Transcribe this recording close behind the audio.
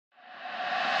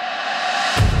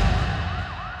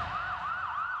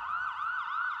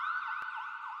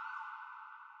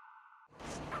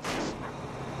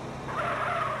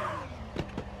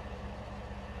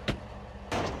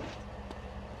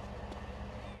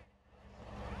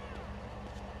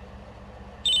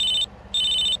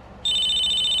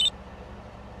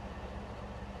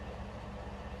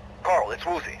it's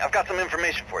Woozy. I've got some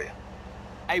information for you.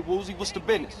 Hey, Woozy, what's the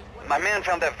business? My man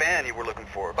found that van you were looking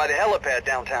for by the helipad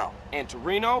downtown. And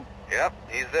Toreno? Yep,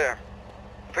 he's there.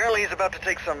 Apparently he's about to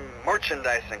take some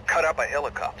merchandise and cut up a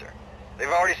helicopter. They've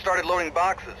already started loading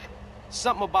boxes.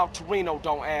 Something about Toreno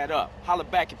don't add up. Holler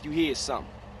back if you hear something.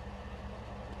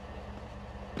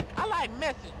 I like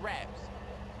message raps.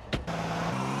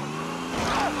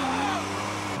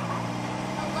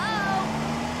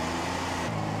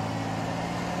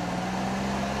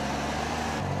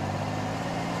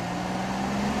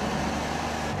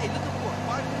 Hey, looking for a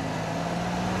partner?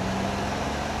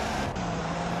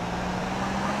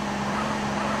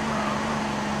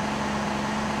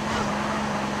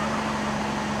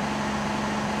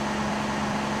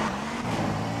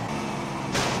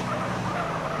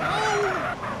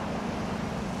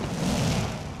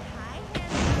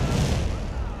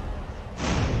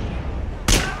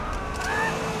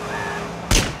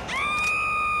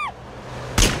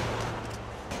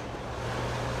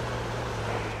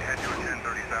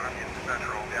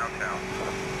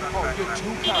 Oh, you're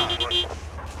too kind.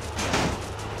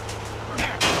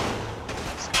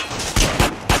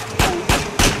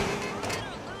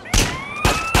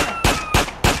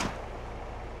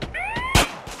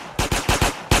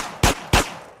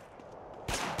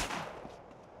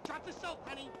 Drop the soap,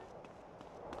 honey.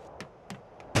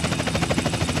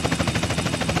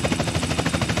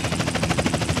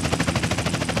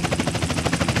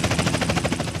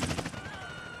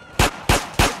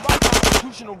 It's my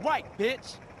constitutional right,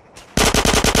 bitch.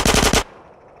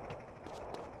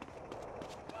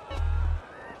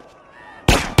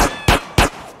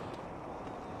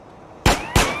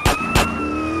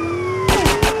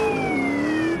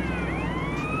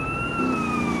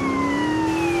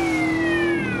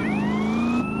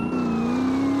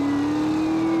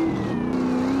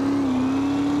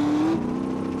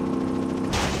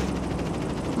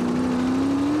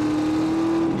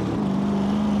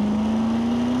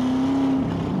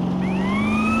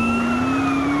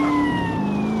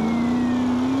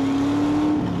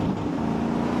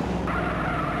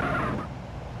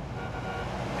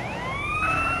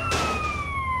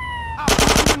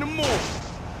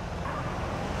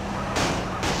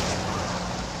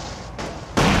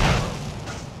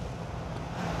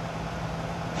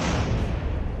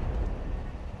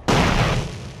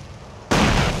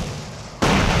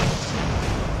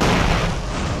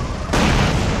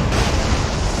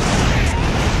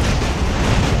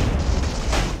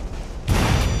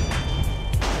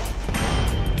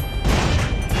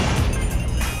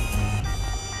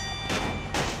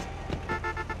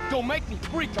 Don't make me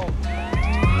freak on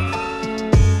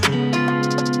you.